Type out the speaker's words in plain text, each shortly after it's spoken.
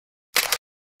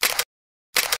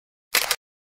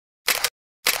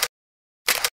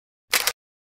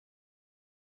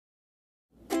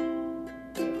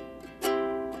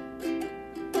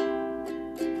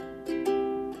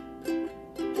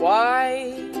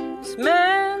Wise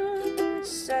men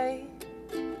say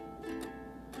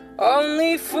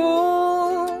only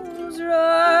fools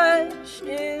rush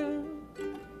in,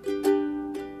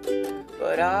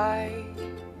 but I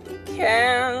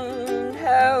can't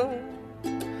help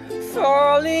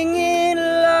falling in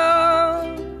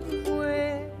love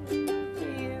with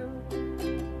you.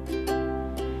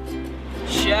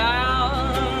 Shall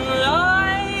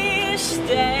I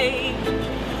stay?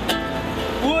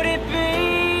 Would it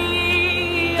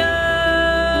be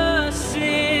a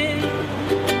sin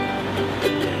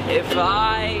if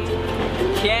I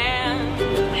can't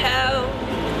help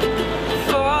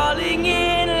falling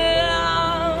in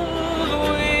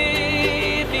love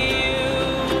with you?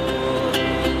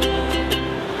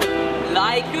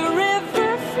 Like a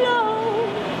river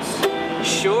flows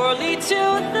surely to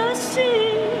the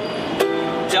sea,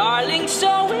 darling,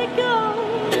 so it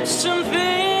goes. Some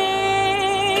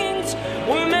things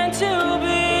we're meant to be.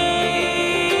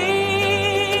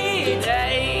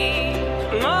 Take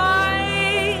my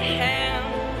hand,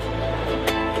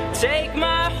 take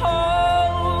my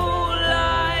whole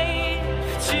life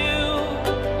too,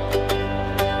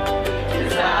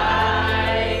 'cause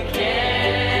I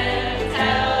can't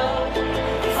help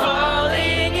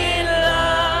falling in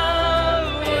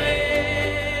love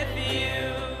with you.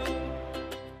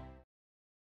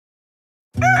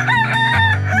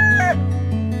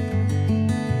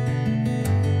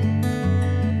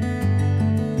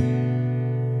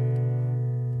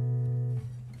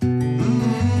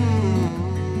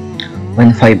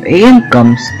 When 5 a.m.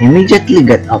 comes, I immediately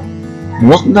get up,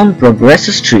 walk down Progreso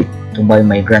Street to buy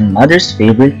my grandmother's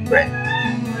favorite bread.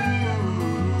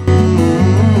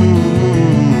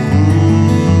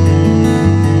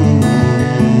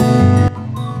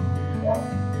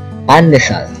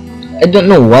 Pandesal. I don't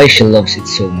know why she loves it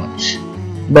so much,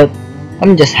 but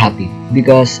I'm just happy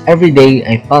because every day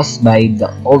I pass by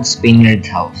the old Spaniard's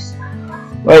house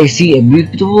where I see a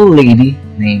beautiful lady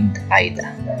named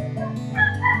Ida.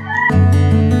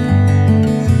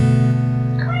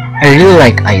 I really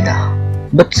like Ida,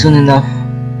 but soon enough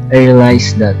I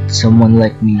realized that someone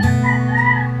like me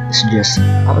is just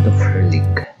out of her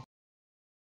league.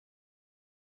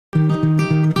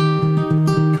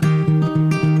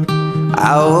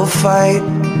 I will fight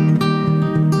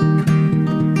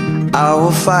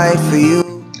for you.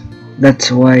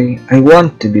 That's why I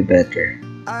want to be better.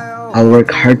 I'll work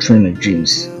hard for my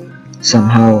dreams,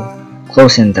 somehow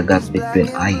closing the gap between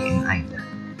I and Ida.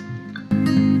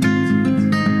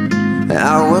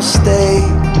 I will stay.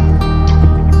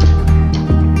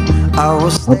 I'll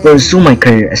pursue my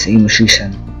career as a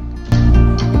musician.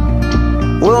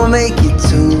 We'll make it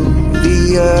to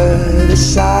the other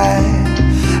side,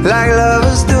 like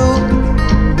lovers do.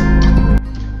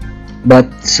 But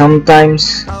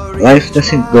sometimes life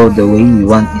doesn't go the way we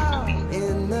want it to be.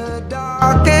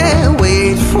 I can't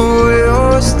wait for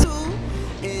yours to.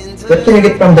 What can I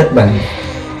get from that band?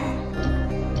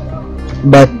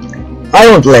 But I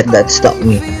won't let that stop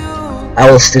me. I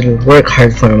will still work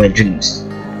hard for my dreams,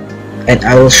 and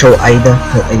I will show Ida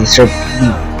that I deserve to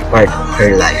be part of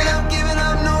her life.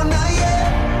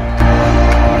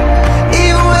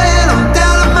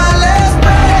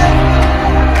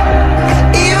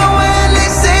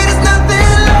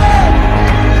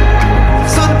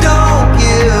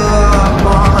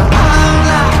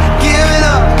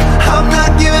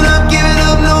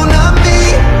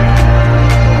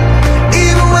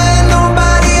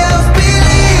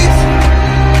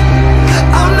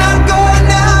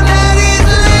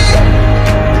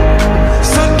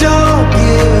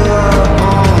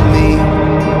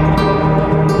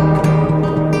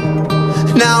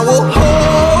 Now I'll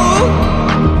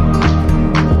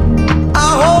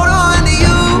hold on to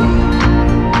you.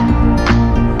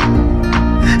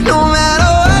 No matter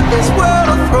what this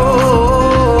world will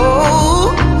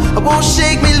throw, it won't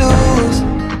shake me loose.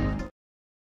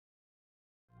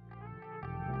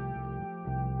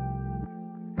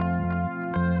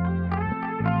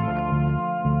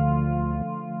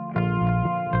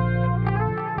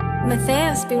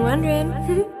 Matthias been wondering.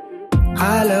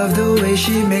 I love the way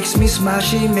she makes me smile,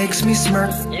 she makes me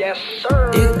smirk. Yes, sir.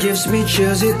 It gives me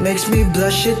chills, it makes me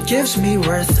blush, it gives me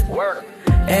worth. Work.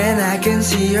 And I can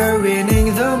see her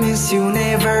winning the Miss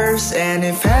Universe. And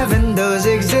if heaven does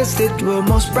exist, it will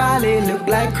most probably look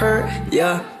like her.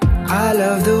 Yeah, I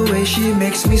love the way she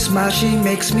makes me smile, she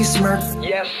makes me smirk.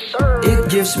 Yes, sir.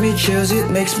 It gives me chills, it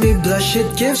makes me blush, it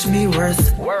gives me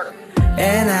worth. Work.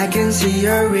 And I can see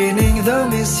her winning the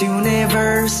Miss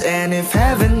Universe. And if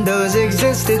heaven does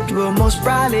exist, it will most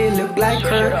probably look like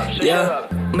her. Yeah,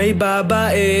 may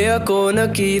babae ako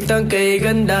nakitang kay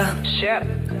ganda. Shit.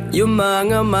 Yung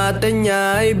mga mata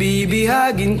niya ay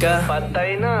bibihagin ka.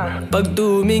 Patay na. Pag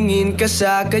tumingin ka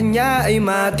sa kanya ay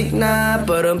matik na.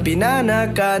 Parang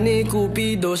pinanaka ni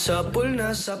Cupido, sapul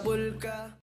na sapul ka.